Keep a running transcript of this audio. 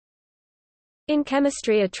In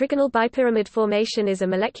chemistry, a trigonal bipyramid formation is a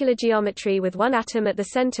molecular geometry with one atom at the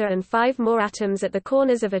center and 5 more atoms at the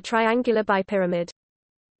corners of a triangular bipyramid.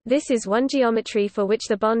 This is one geometry for which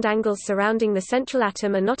the bond angles surrounding the central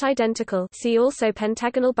atom are not identical, see also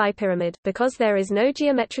pentagonal bipyramid, because there is no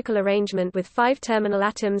geometrical arrangement with 5 terminal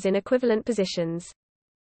atoms in equivalent positions.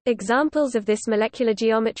 Examples of this molecular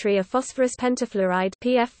geometry are phosphorus pentafluoride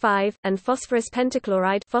 (PF5) and phosphorus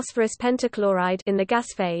pentachloride in the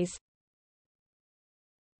gas phase.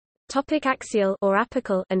 Axial or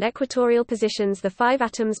apical and equatorial positions. The 5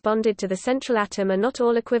 atoms bonded to the central atom are not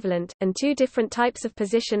all equivalent, and 2 different types of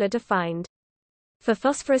position are defined. For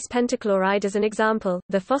phosphorus pentachloride as an example,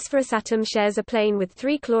 the phosphorus atom shares a plane with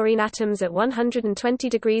 3 chlorine atoms at 120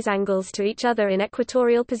 degrees angles to each other in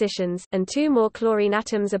equatorial positions, and 2 more chlorine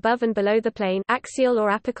atoms above and below the plane, axial or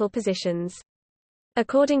apical positions.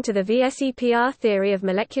 According to the VSEPR theory of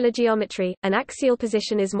molecular geometry, an axial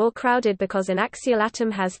position is more crowded because an axial atom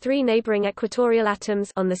has 3 neighboring equatorial atoms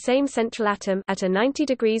on the same central atom at a 90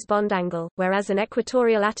 degrees bond angle, whereas an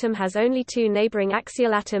equatorial atom has only 2 neighboring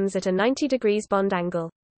axial atoms at a 90 degrees bond angle.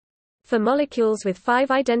 For molecules with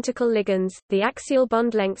 5 identical ligands, the axial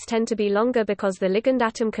bond lengths tend to be longer because the ligand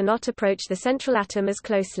atom cannot approach the central atom as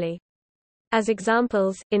closely. As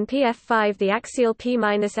examples, in PF5 the axial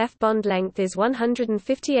P-F bond length is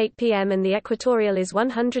 158 pm and the equatorial is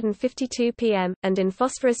 152 pm, and in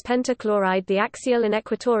phosphorus pentachloride the axial and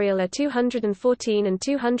equatorial are 214 and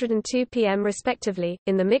 202 pm respectively.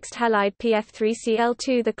 In the mixed halide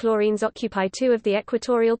PF3Cl2 the chlorines occupy 2 of the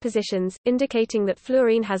equatorial positions, indicating that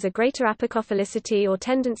fluorine has a greater apicophilicity or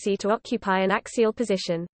tendency to occupy an axial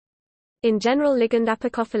position. In general, ligand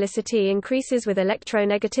apicophilicity increases with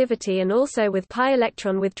electronegativity and also with pi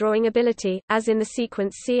electron withdrawing ability, as in the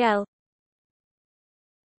sequence Cl.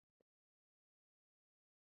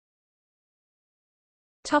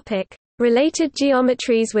 Topic: Related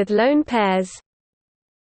geometries with lone pairs.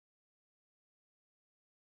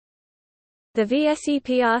 The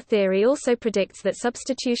VSEPR theory also predicts that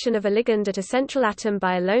substitution of a ligand at a central atom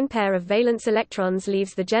by a lone pair of valence electrons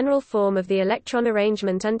leaves the general form of the electron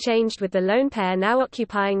arrangement unchanged, with the lone pair now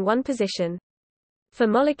occupying one position. For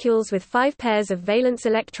molecules with 5 pairs of valence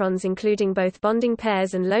electrons including both bonding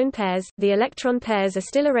pairs and lone pairs, the electron pairs are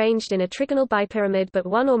still arranged in a trigonal bipyramid, but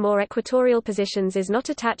one or more equatorial positions is not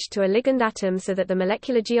attached to a ligand atom, so that the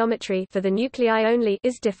molecular geometry for the nuclei only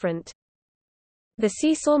is different. The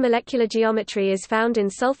seesaw molecular geometry is found in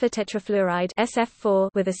sulfur tetrafluoride SF4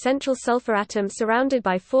 with a central sulfur atom surrounded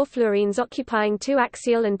by 4 fluorines occupying 2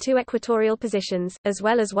 axial and 2 equatorial positions, as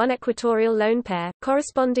well as 1 equatorial lone pair,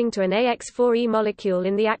 corresponding to an AX4E molecule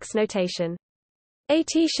in the AX notation. A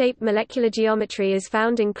T-shaped molecular geometry is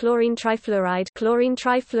found in chlorine trifluoride,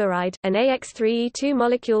 an AX3E2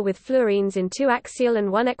 molecule with fluorines in 2 axial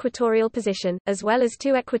and 1 equatorial position, as well as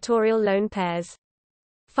 2 equatorial lone pairs.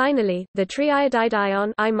 Finally, the triiodide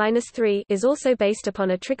ion I-3 is also based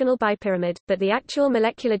upon a trigonal bipyramid, but the actual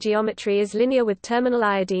molecular geometry is linear with terminal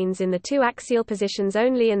iodines in the 2 axial positions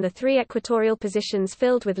only and the 3 equatorial positions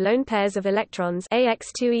filled with lone pairs of electrons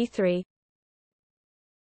AX2E3.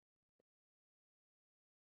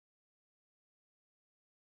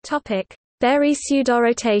 Topic: Berry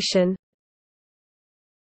pseudorotation.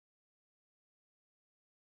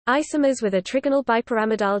 Isomers with a trigonal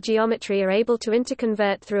bipyramidal geometry are able to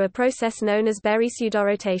interconvert through a process known as Berry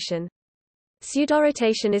pseudorotation.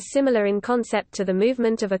 Pseudorotation is similar in concept to the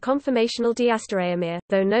movement of a conformational diastereomere,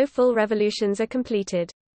 though no full revolutions are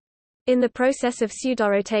completed. In the process of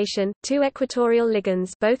pseudorotation, 2 equatorial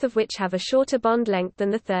ligands, both of which have a shorter bond length than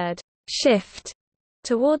the third, shift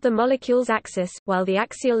toward the molecule's axis, while the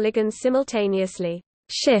axial ligands simultaneously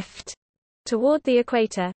shift toward the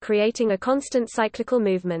equator, creating a constant cyclical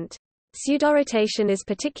movement. Pseudorotation is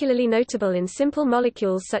particularly notable in simple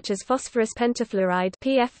molecules such as phosphorus pentafluoride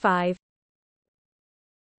PF5.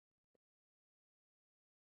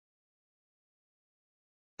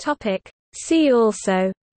 Topic: See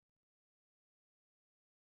also: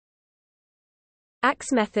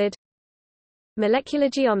 Ax method, molecular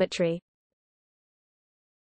geometry.